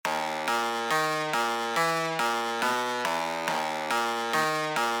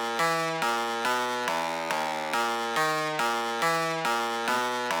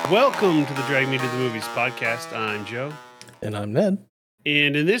Welcome to the Drag Me to the Movies podcast. I'm Joe. And I'm Ned.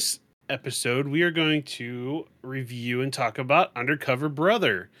 And in this episode, we are going to review and talk about Undercover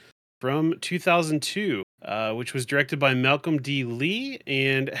Brother from 2002, which was directed by Malcolm D. Lee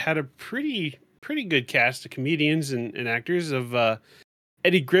and had a pretty good cast of comedians and actors of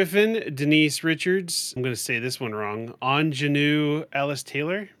Eddie Griffin, Denise Richards, I'm going to say this one wrong, Anjanou Alice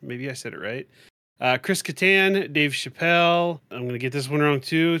Taylor, maybe I said it right, Chris Kattan, Dave Chappelle, I'm going to get this one wrong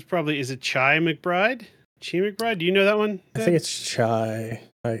too, is it Chi McBride? Chi McBride, do you know that one? I think it's Chai.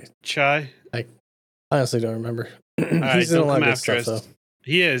 Chai? I honestly don't remember. He's in a lot of stuff, though.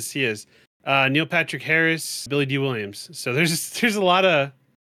 He is. Neil Patrick Harris, Billy D. Williams. So there's a lot of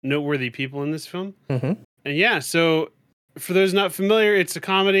noteworthy people in this film. Mm-hmm. And yeah, so for those not familiar, it's a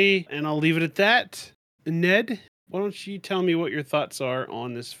comedy, and I'll leave it at that. Ned, why don't you tell me what your thoughts are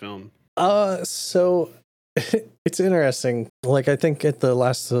on this film? So it's interesting. Like, I think at the end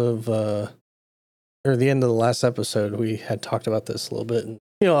of the last episode, we had talked about this a little bit. And,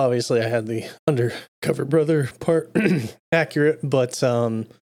 obviously I had the Undercover Brother part accurate, but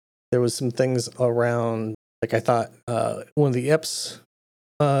there was some things around, like I thought one of the Epps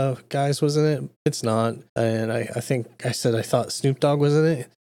guys was in it. It's not. And I think I said I thought Snoop Dogg was in it.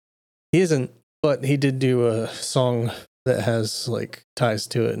 He isn't, but he did do a song that has like ties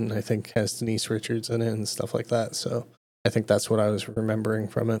to it, and I think has Denise Richards in it and stuff like that. So I think that's what I was remembering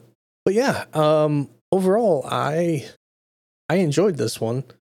from it. But yeah, overall, I enjoyed this one.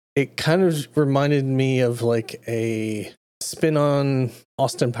 It kind of reminded me of like a spin on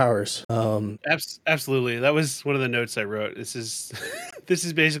Austin Powers. Absolutely, that was one of the notes I wrote. This is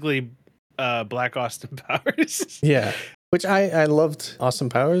basically Black Austin Powers. Yeah, which I loved Austin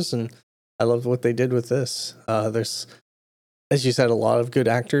Powers, and I loved what they did with this. There's, as you said, a lot of good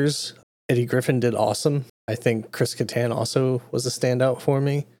actors. Eddie Griffin did awesome. I think Chris Kattan also was a standout for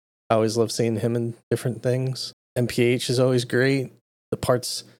me. I always love seeing him in different things. MPH is always great. The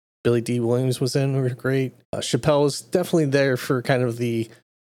parts Billy D. Williams was in were great. Chappelle was definitely there for kind of the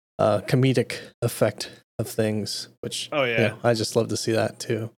comedic effect of things, which I just love to see that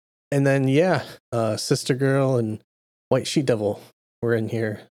too. And then Sister Girl and White She Devil were in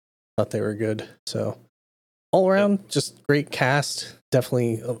here. Thought they were good. So all around, just great cast.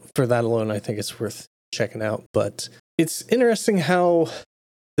 Definitely for that alone, I think it's worth checking out. But it's interesting how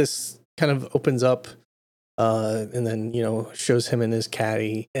this kind of opens up and then, shows him and his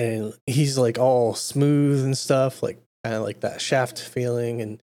caddy, and he's like all smooth and stuff, like kind of like that Shaft feeling.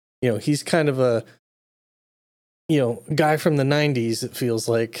 And, he's kind of a, guy from the 90s, it feels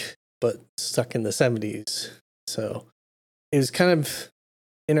like, but stuck in the 70s. So it was kind of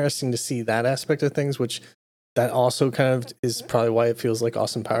interesting to see that aspect of things, which that also kind of is probably why it feels like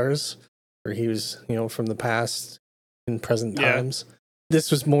Austin Powers, where he was, from the past in present times. This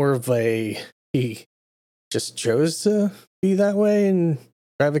was more of he just chose to be that way and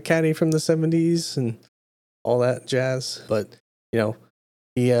drive a caddy from the 70s and all that jazz. But,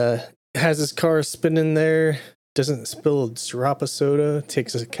 he has his car spinning there, doesn't spill a drop of soda,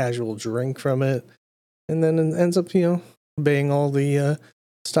 takes a casual drink from it, and then ends up, obeying all the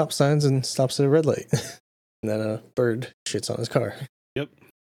stop signs and stops at a red light. And then a bird shits on his car. Yep.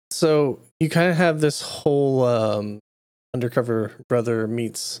 So you kind of have this whole Undercover Brother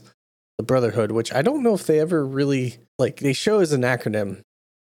meets the Brotherhood, which I don't know if they ever really, like, they show as an acronym,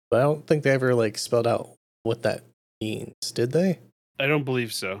 but I don't think they ever, like, spelled out what that means. Did they? I don't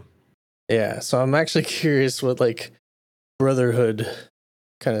believe so. Yeah, so I'm actually curious what, like, Brotherhood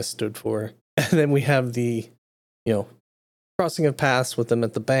kind of stood for. And then we have the, crossing of paths with them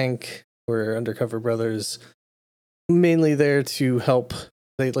at the bank, where Undercover Brothers mainly there to help.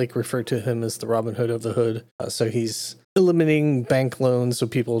 They like refer to him as the Robin Hood of the Hood. So he's eliminating bank loans so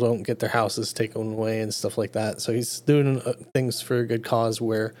people don't get their houses taken away and stuff like that. So he's doing things for a good cause,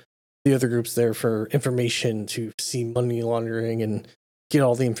 where the other group's there for information, to see money laundering and get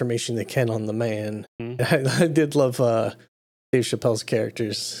all the information they can on the man. Mm-hmm. I did love Dave Chappelle's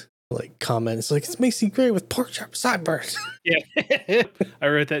characters like comments like, "It's Macy Gray with pork chop sideburns." Yeah, I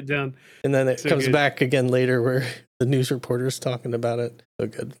wrote that down. And then it comes back again later where the news reporter's talking about it. So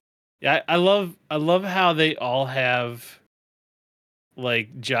good. Yeah, I love how they all have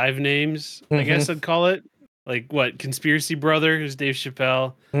like jive names. Mm-hmm. I guess I'd call it like what Conspiracy Brother is Dave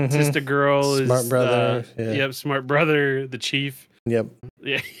Chappelle. Mm-hmm. Sister Girl is Smart Brother. Yep, Smart Brother, the Chief. Yep.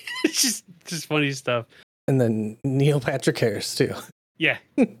 Yeah, it's just funny stuff. And then Neil Patrick Harris too. Yeah,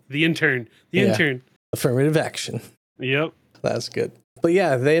 the intern. Intern. Affirmative action. Yep. That's good. But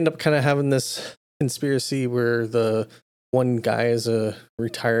yeah, they end up kind of having this conspiracy where the one guy is a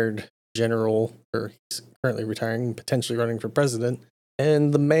retired general, or he's currently retiring, potentially running for president.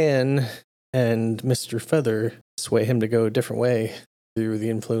 And the man and Mr. Feather sway him to go a different way through the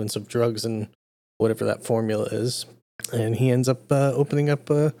influence of drugs and whatever that formula is. And he ends up opening up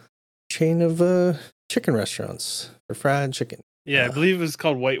a chain of chicken restaurants for fried chicken. Yeah, I believe it was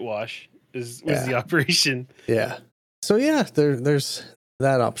called Whitewash. Was the operation? Yeah. So yeah, there's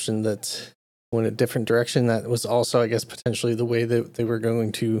that option that went a different direction. That was also, I guess, potentially the way that they were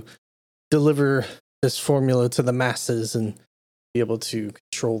going to deliver this formula to the masses and be able to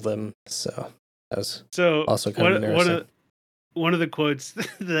control them. So that was also kind of interesting. One of the quotes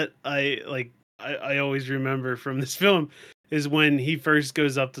that I always remember from this film is when he first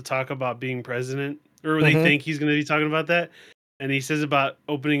goes up to talk about being president, or they think he's going to be talking about that, and he says about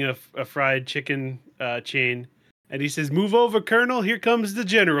opening a fried chicken chain, and he says, "Move over, Colonel. Here comes the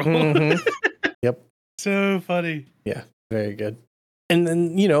general." Yep. So funny. Yeah, very good. And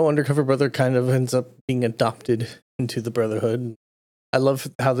then, Undercover Brother kind of ends up being adopted into the Brotherhood. I love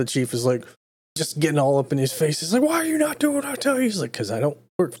how the chief is like, just getting all up in his face. He's like, why are you not doing what I tell you? He's like, because I don't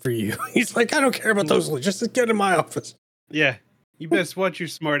work for you. He's like, I don't care about those. Just get in my office. Yeah. You best watch your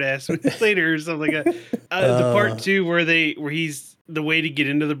smart ass later or something like that. The part 2 where he's the way to get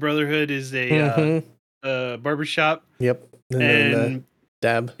into the Brotherhood is a barbershop. Yep. And then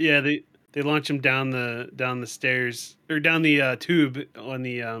dab. Yeah, they launch him down the stairs or down the tube on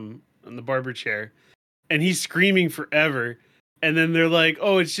the barber chair, and he's screaming forever. And then they're like,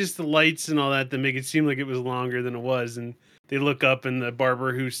 "Oh, it's just the lights and all that make it seem like it was longer than it was." And they look up, and the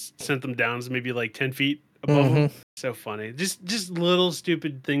barber who sent them down is maybe like 10 feet above them. So funny. Just little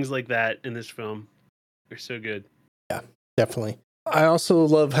stupid things like that in this film. They're so good. Yeah, definitely. I also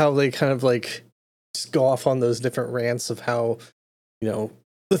love how they kind of like just go off on those different rants of how, the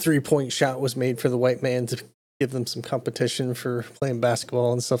 3-point shot was made for the white man to give them some competition for playing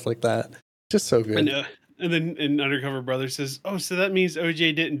basketball and stuff like that. Just so good. And then Undercover Brother says, "Oh, so that means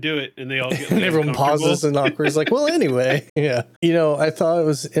OJ didn't do it." And they all get and everyone pauses and awkward is like, well, anyway. Yeah. I thought it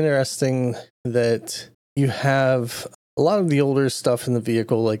was interesting that you have a lot of the older stuff in the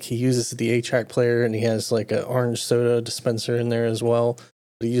vehicle. Like he uses the 8-track player and he has like an orange soda dispenser in there as well.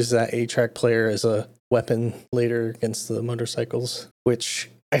 But he uses that 8-track player as a weapon later against the motorcycles,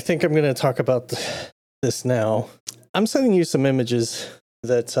 which I think I'm going to talk about this now. I'm sending you some images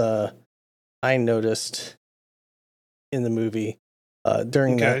that I noticed in the movie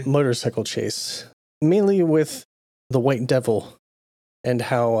during that motorcycle chase, mainly with the White Devil and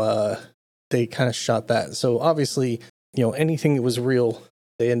how they kind of shot that. So obviously, anything that was real,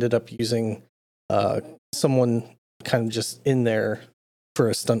 they ended up using someone kind of just in there for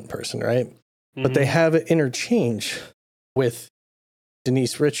a stunt person, right? But they have an interchange with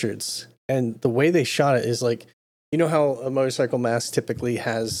Denise Richards. And the way they shot it is like, how a motorcycle mask typically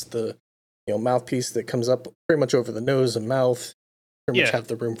has the mouthpiece that comes up pretty much over the nose and mouth, pretty much have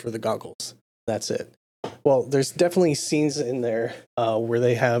the room for the goggles. That's it. Well, there's definitely scenes in there where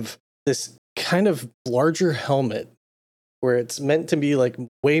they have this kind of larger helmet where it's meant to be like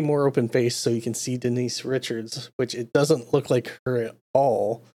way more open face so you can see Denise Richards, which it doesn't look like her at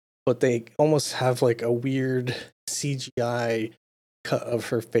all, but they almost have like a weird CGI cut of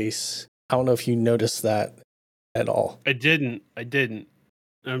her face. I don't know if you noticed that at all. I didn't.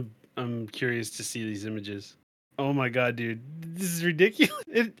 I'm curious to see these images. Oh my god, dude, this is ridiculous.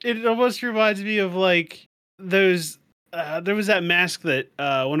 It almost reminds me of like those. There was that mask that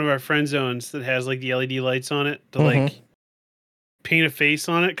one of our friends owns that has like the LED lights on it to like paint a face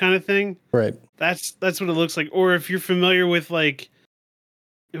on it, kind of thing. Right. That's what it looks like. Or if you're familiar with like,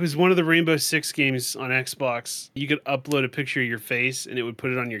 it was one of the Rainbow Six games on Xbox. You could upload a picture of your face and it would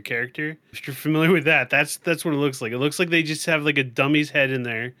put it on your character. If you're familiar with that, that's what it looks like. It looks like they just have like a dummy's head in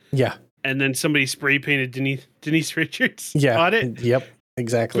there. Yeah. And then somebody spray painted Denise Richards on it. Yep.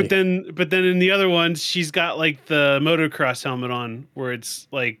 Exactly. But then in the other ones, she's got like the motocross helmet on where it's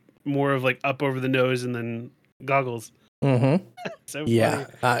like more of like up over the nose and then goggles. So yeah,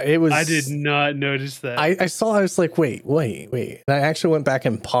 it was. I did not notice that. I saw. I was like, wait. And I actually went back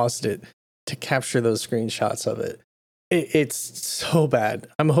and paused it to capture those screenshots of it. It's so bad.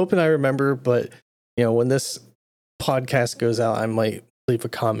 I'm hoping I remember, but when this podcast goes out, I might leave a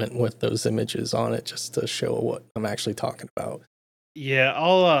comment with those images on it just to show what I'm actually talking about. Yeah,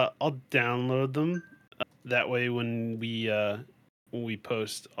 I'll download them. That way, when we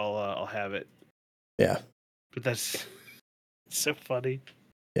post, I'll have it. Yeah, but that's so funny.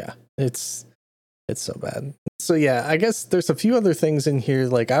 Yeah, it's so bad. So yeah, I guess there's a few other things in here.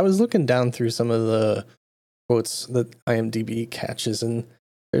 Like I was looking down through some of the quotes that IMDb catches, and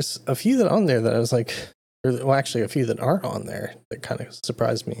there's a few that are on there that I was like, well, actually a few that aren't on there that kind of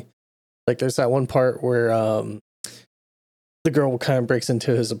surprised me. Like there's that one part where the girl kind of breaks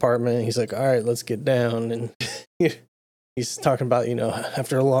into his apartment. And he's like, all right, let's get down. And he's talking about,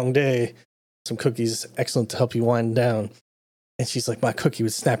 after a long day, some cookies, excellent to help you wind down. And she's like, my cookie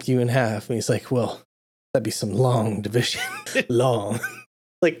would snap you in half. And he's like, well, that'd be some long division. Long.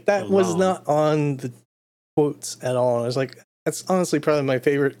 Like, that was not on the quotes at all. And I was like, that's honestly probably my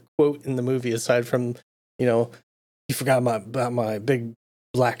favorite quote in the movie, aside from, you forgot about my big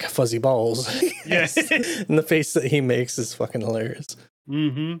black fuzzy balls. Yes. And the face that he makes is fucking hilarious.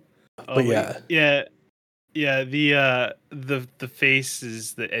 Mm-hmm. But yeah. The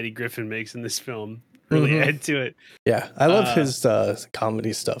faces that Eddie Griffin makes in this film really add to it. Yeah, I love his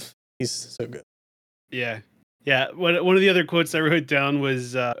comedy stuff. He's so good. Yeah. One of the other quotes I wrote down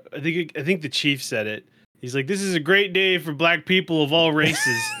was I think the chief said it. He's like, "This is a great day for black people of all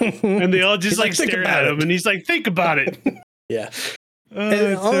races," and they all just like stare at him, and he's like, "Think about it." Yeah.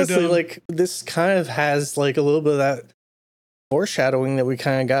 And honestly, like, this kind of has like a little bit of that foreshadowing that we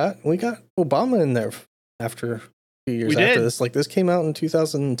kind of got. We got Obama in there after a few years after this. Like, this came out in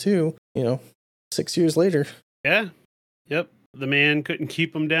 2002, 6 years later. Yeah. Yep. The man couldn't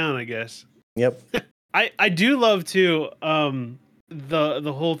keep him down, I guess. Yep. I do love too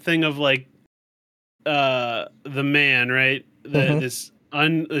the whole thing of like the man, right? This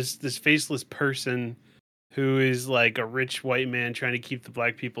faceless person who is like a rich white man trying to keep the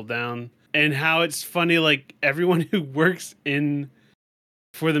black people down, and how it's funny, like everyone who works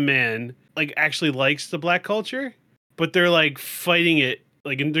for the man like actually likes the black culture, but they're like fighting it,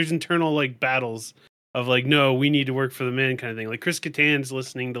 like, and there's internal like battles of like, no, we need to work for the man kind of thing. Like Chris Kattan's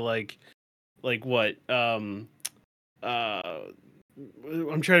listening to like what I'm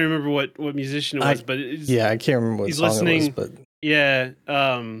trying to remember what musician it was, but I can't remember what song it was, but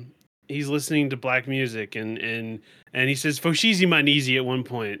he's listening to black music, and he says Foshizi Manizi at one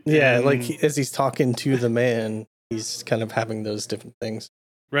point. Yeah, and, like as he's talking to the man, he's kind of having those different things.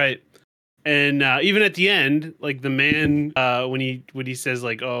 Right. And even at the end, like the man, when he says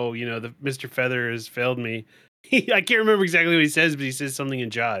like, oh, the Mr. Feather has failed me. I can't remember exactly what he says, but he says something in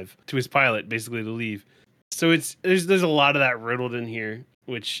jive to his pilot, basically to leave. So there's a lot of that riddled in here,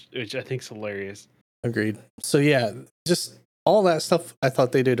 which I think's hilarious. Agreed. So yeah, just all that stuff. I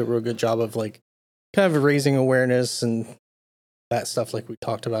thought they did a real good job of like kind of raising awareness and that stuff, like we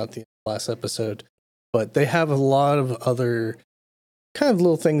talked about the last episode. But they have a lot of other kind of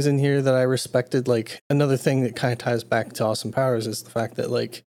little things in here that I respected. Like another thing that kind of ties back to Austin Powers is the fact that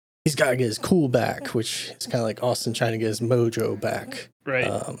like he's got to get his cool back, which is kind of like Austin trying to get his mojo back.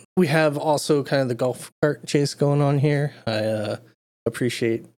 Right. We have also kind of the golf cart chase going on here. I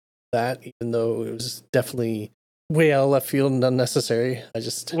appreciate that, even though it was definitely way out of left field and unnecessary.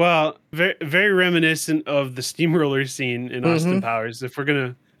 Very, very reminiscent of the steamroller scene in Austin Powers. If we're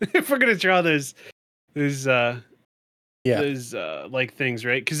gonna draw those like things,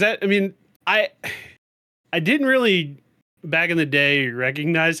 right? Because I didn't really back in the day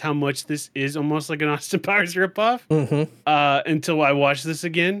recognize how much this is almost like an Austin Powers ripoff until I watched this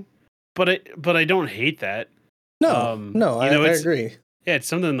again. But I don't hate that. No, I agree. Yeah, it's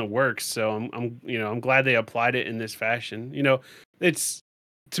something that works. So I'm glad they applied it in this fashion. It's,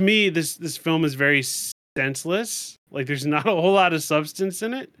 to me, this film is very senseless. Like there's not a whole lot of substance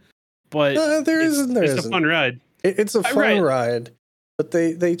in it, but it's a fun ride. It's a fun ride, but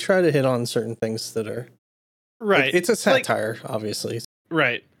they try to hit on certain things that are right. Like, it's a satire, obviously.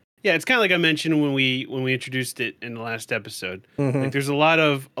 Right. Yeah, it's kind of like I mentioned when we introduced it in the last episode. Like there's a lot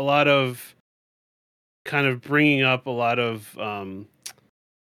of kind of bringing up a lot of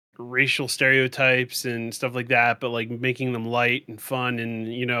racial stereotypes and stuff like that, but like making them light and fun, and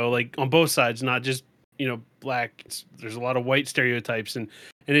like on both sides, not just black. There's a lot of white stereotypes, and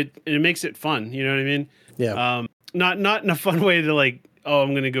it makes it fun. You know what I mean? Yeah. Not in a fun way to like, oh,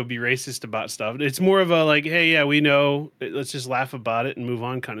 I'm gonna go be racist about stuff. It's more of a like, hey, yeah, we know. Let's just laugh about it and move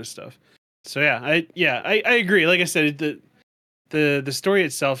on, kind of stuff. So I agree. Like I said, the story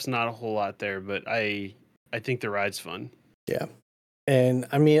itself's not a whole lot there, but I think the ride's fun. Yeah. And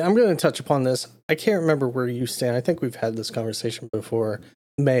I'm going to touch upon this. I can't remember where you stand. I think we've had this conversation before.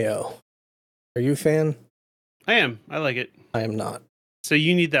 Mayo. Are you a fan? I am. I like it. I am not. So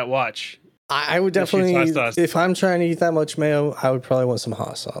you need that watch. I would definitely, if I'm trying to eat that much mayo, I would probably want some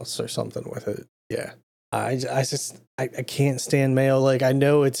hot sauce or something with it. Yeah. I can't stand mayo. Like, I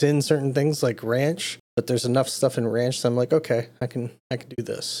know it's in certain things like ranch, but there's enough stuff in ranch that I'm like, okay, I can do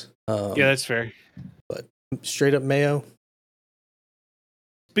this. Yeah, that's fair. But straight up mayo.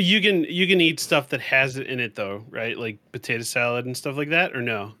 But you can eat stuff that has it in it though, right? Like potato salad and stuff like that, or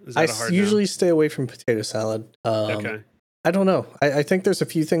no? Is that a hard usually stay away from potato salad. Okay. I don't know. I think there's a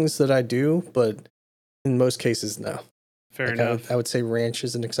few things that I do, but in most cases, no. Fair Like enough. I would say ranch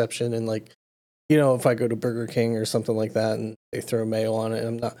is an exception, and like, you know, if I go to Burger King or something like that and they throw mayo on it,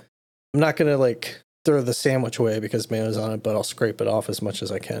 I'm not gonna like throw the sandwich away because mayo's on it, but I'll scrape it off as much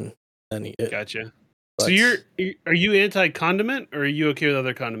as I can and eat it. Gotcha. So But are you anti-condiment or are you okay with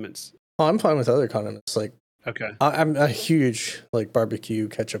other condiments? oh, I'm fine with other condiments. Like Okay. I'm a huge like barbecue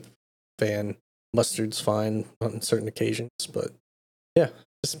ketchup fan. Mustard's fine on certain occasions, but yeah,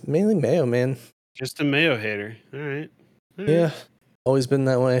 just mainly mayo, man. Just a mayo hater. All right. All right. Yeah, always been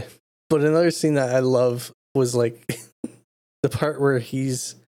that way. But another scene that I love was like the part where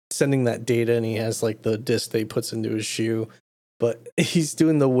he's sending that data and he has like the disc that he puts into his shoe, but he's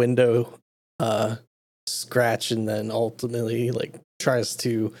doing the window scratch and then ultimately like tries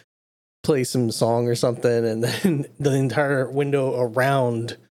to play some song or something, and then the entire window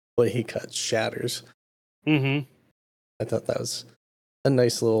around what he cuts shatters. Mm-hmm. I thought that was a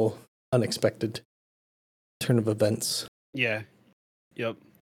nice little unexpected turn of events. Yeah. Yep.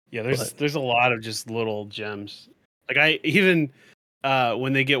 Yeah, But there's a lot of just little gems. Like I even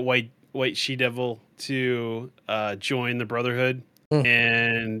when they get White She Devil to join the Brotherhood, Mm.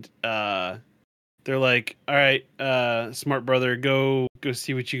 and they're like, "All right, smart brother, go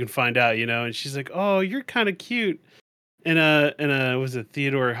see what you can find out," you know. And she's like, "Oh, you're kind of cute." And was it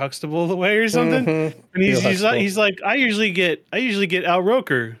Theodore Huxtable the way or something? Mm-hmm. And he's like, I usually get Al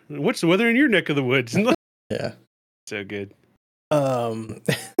Roker. What's the weather in your neck of the woods? Yeah. So good.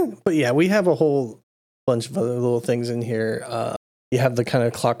 But yeah, we have a whole bunch of other little things in here. You have the kind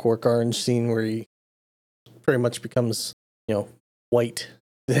of Clockwork Orange scene where he pretty much becomes, you know, white.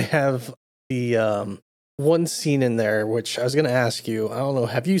 They have the one scene in there which I was going to ask you. I don't know.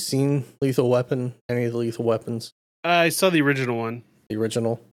 Have you seen Lethal Weapon? Any of the Lethal Weapons? I saw the original one. The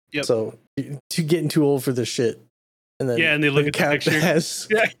original. Yep. So to getting too old for this shit, and then Yeah, and they look at the picture. Has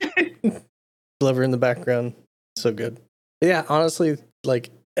Yeah. Glover in the background. So good. Yeah, honestly,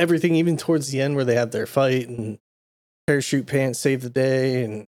 like everything, even towards the end where they have their fight and parachute pants save the day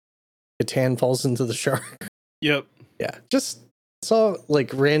and Catan falls into the shark. Yep. Yeah, just saw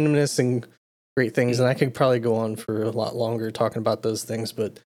like randomness and great things, and I could probably go on for a lot longer talking about those things.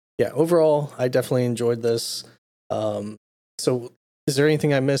 But yeah, overall, I definitely enjoyed this. So is there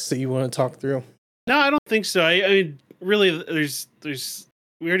anything I missed that you want to talk through? No, I don't think so. I mean, really, there's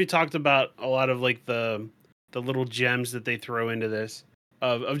we already talked about a lot of like the little gems that they throw into this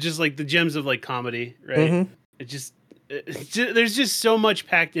of just like the gems of like comedy, right? Mm-hmm. It's just there's just so much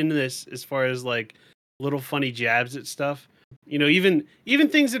packed into this as far as like little funny jabs at stuff. You know, even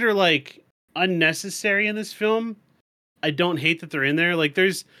things that are like unnecessary in this film, I don't hate that they're in there. Like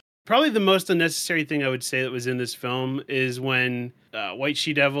there's probably the most unnecessary thing I would say that was in this film is when White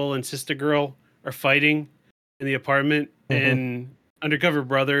She Devil and Sister Girl are fighting in the apartment, and Undercover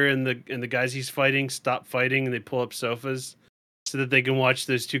Brother and the guys he's fighting stop fighting and they pull up sofas so that they can watch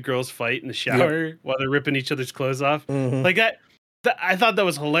those two girls fight in the shower while they're ripping each other's clothes off. Like I thought that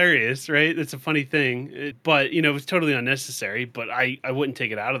was hilarious, right? It's a funny thing, but you know, it was totally unnecessary. But I wouldn't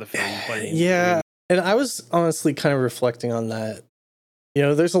take it out of the film. Yeah, and I was honestly kind of reflecting on that. You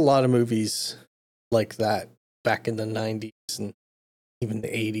know, there's a lot of movies like that back in the 90s and even the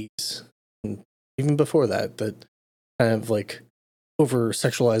 80s and even before that kind of like over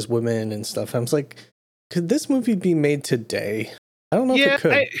sexualized women and stuff. I was like, could this movie be made today? I don't know if it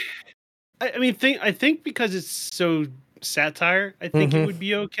could. I mean, I think because it's so satire, I think it would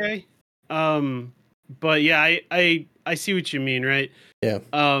be okay. But yeah, I see what you mean, right? Yeah.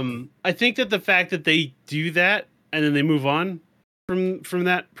 I think that the fact that they do that and then they move on from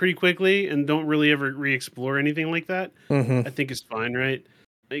that pretty quickly and don't really ever re-explore anything like that, I think is fine, right?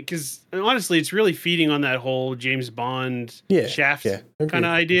 Because honestly, it's really feeding on that whole James Bond Shaft kind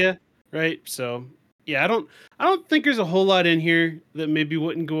of idea, right? So yeah, I don't think there's a whole lot in here that maybe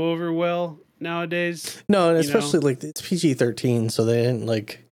wouldn't go over well nowadays. No, and especially like it's PG-13, so they didn't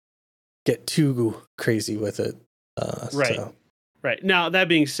like get too crazy with it. Right. So. Right. Now that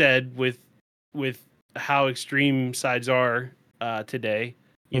being said, with how extreme sides are today,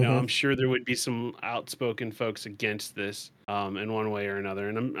 you know, I'm sure there would be some outspoken folks against this in one way or another,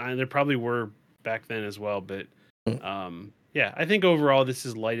 and there probably were back then as well. But yeah, I think overall this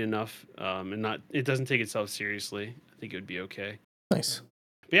is light enough, and it doesn't take itself seriously. I think it would be okay. Nice.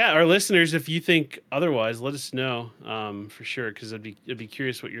 But yeah, our listeners, if you think otherwise, let us know for sure, because I'd be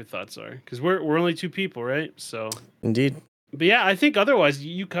curious what your thoughts are, because we're only two people, right? So Indeed. But yeah, I think otherwise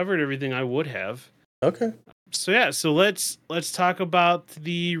you covered everything I would have. Okay. So yeah, so let's talk about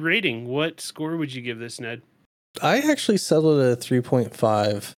the rating. What score would you give this, Ned? I actually settled at a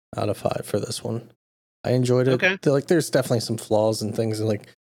 3.5 out of 5 for this one. I enjoyed it. Okay. Like there's definitely some flaws and things, and like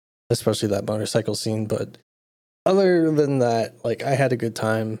especially that motorcycle scene, but other than that, like I had a good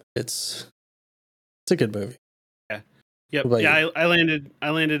time. It's a good movie. Yep. What about Yeah, you? I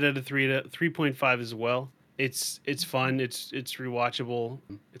landed at a 3.5 as well. It's fun. It's rewatchable.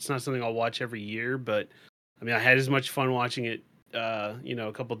 It's not something I'll watch every year, but I mean, I had as much fun watching it,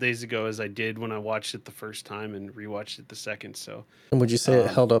 a couple days ago as I did when I watched it the first time and rewatched it the second. So, And would you say it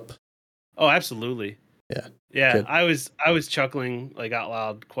um, held up? oh, absolutely. Yeah, Yeah, good, I was chuckling like out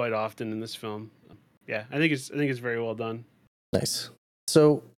loud quite often in this film. Yeah, I think it's very well done. nice.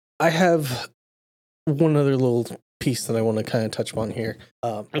 So I have one other little piece that I want to kind of touch upon here,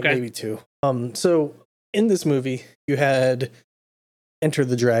 or Okay. maybe two. So in this movie, you had Enter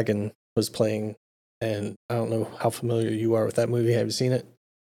the Dragon was playing, and I don't know how familiar you are with that movie. Have you seen it?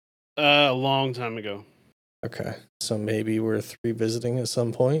 A long time ago. Okay, so maybe worth revisiting at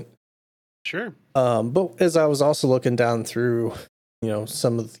some point. Sure. But as I was also looking down through,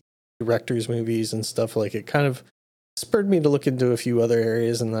 some of the directors' movies and stuff, like it kind of spurred me to look into a few other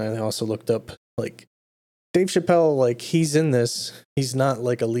areas, and I also looked up like Dave Chappelle, like he's in this. He's not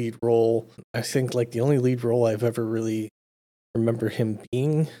like a lead role. I think like the only lead role I've ever really remember him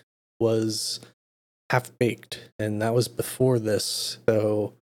being was Half Baked, and that was before this.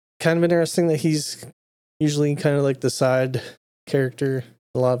 So kind of interesting that he's usually kind of like the side character in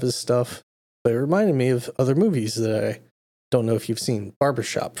a lot of his stuff. But it reminded me of other movies that I don't know if you've seen.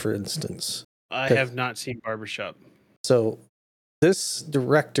 Barbershop, for instance. I have not seen Barbershop. So this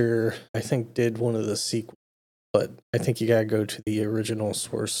director, I think, did one of the sequels, but I think you gotta go to the original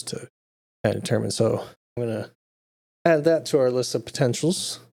source to kind of determine. So I'm gonna add that to our list of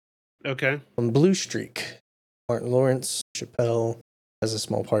potentials. Okay. Blue Streak, Martin Lawrence, Chappelle has a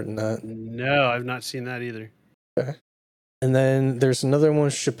small part in that. No, I've not seen that either. Okay. And then there's another one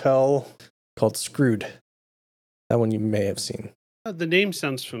with Chappelle called Screwed. That one you may have seen. The name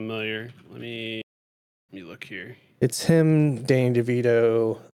sounds familiar. Let me look here. It's him, Danny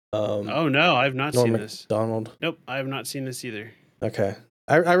DeVito, Oh no, I've not Norm seen this. Macdonald. Nope, I have not seen this either. Okay.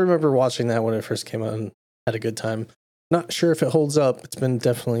 I remember watching that when it first came out and had a good time. Not sure if it holds up. It's been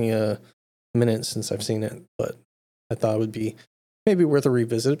definitely a minute since I've seen it, but I thought it would be maybe worth a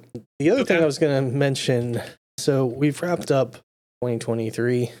revisit. The other thing I was going to mention, so we've wrapped up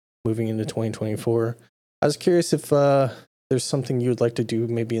 2023, moving into 2024. I was curious if there's something you would like to do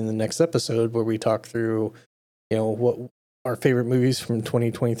maybe in the next episode where we talk through, what our favorite movies from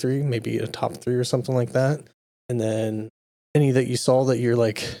 2023, maybe a top 3 or something like that. And then any that you saw that you're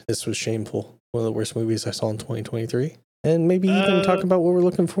like, this was shameful, one of the worst movies I saw in 2023. And maybe even talk about what we're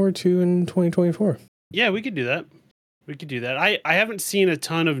looking forward to in 2024. Yeah, we could do that. I haven't seen a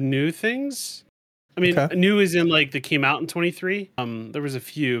ton of new things. I mean, Okay. new is in like that came out in 23. There was a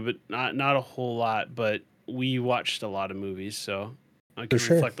few, but not a whole lot. But we watched a lot of movies, so I can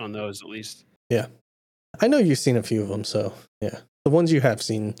reflect on those at least. Yeah. I know you've seen a few of them, so yeah. The ones you have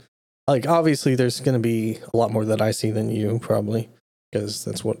seen, like obviously there's going to be a lot more that I see than you probably, because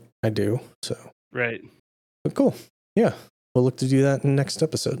that's what I do. So Right. but cool. Yeah. We'll look to do that in the next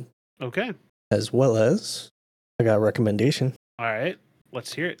episode. Okay. As well as I got a recommendation. All right.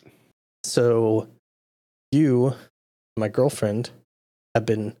 Let's hear it. So you, my girlfriend, have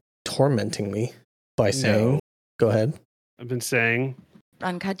been tormenting me by saying, go ahead. I've been saying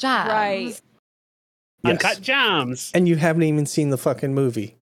Uncut Gems. Right. Yes. Uncut Gems. And you haven't even seen the fucking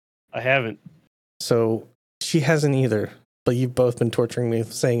movie. I haven't. So she hasn't either, but you've both been torturing me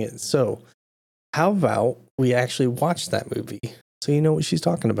with saying it. So how about we actually watch that movie so you know what she's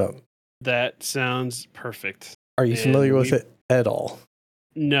talking about? That sounds perfect. Are you familiar with it at all?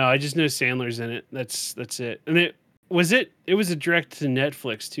 No, I just know Sandler's in it. That's it. And it was a direct to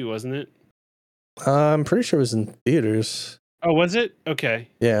Netflix too, wasn't it? I'm pretty sure it was in theaters. Oh, was it? Okay.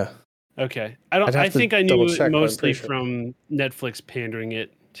 Yeah. Okay. I think I knew it mostly from Netflix pandering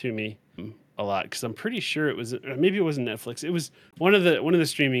it to me a lot, because I'm pretty sure it was, maybe it wasn't Netflix. It was one of the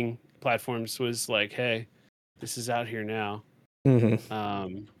streaming platforms was like, hey, this is out here now.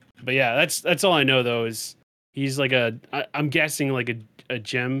 Mm-hmm. But yeah, that's all I know though, is he's like I'm guessing like a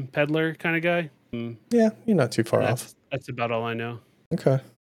gem peddler kind of guy. Yeah, you're not too far off. That's about all I know. Okay,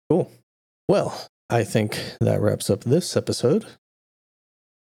 cool. Well, I think that wraps up this episode.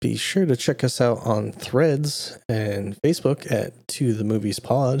 Be sure to check us out on Threads and Facebook at To The Movies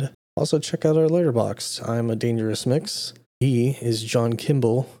Pod. Also check out our letterbox. I'm a Dangerous Mix. E is John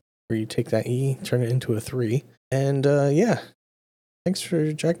Kimball, where you take that E, turn it into a 3. And yeah, thanks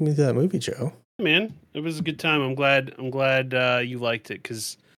for jacking me to that movie, Joe. Man, it was a good time. I'm glad you liked it,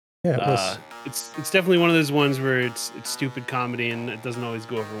 because yeah, it's definitely one of those ones where it's stupid comedy and it doesn't always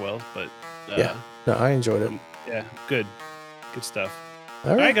go over well. But yeah, no, I enjoyed it. Yeah, good stuff.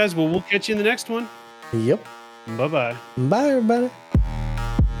 All right, guys. Well, we'll catch you in the next one. Yep. Bye bye. Bye, everybody.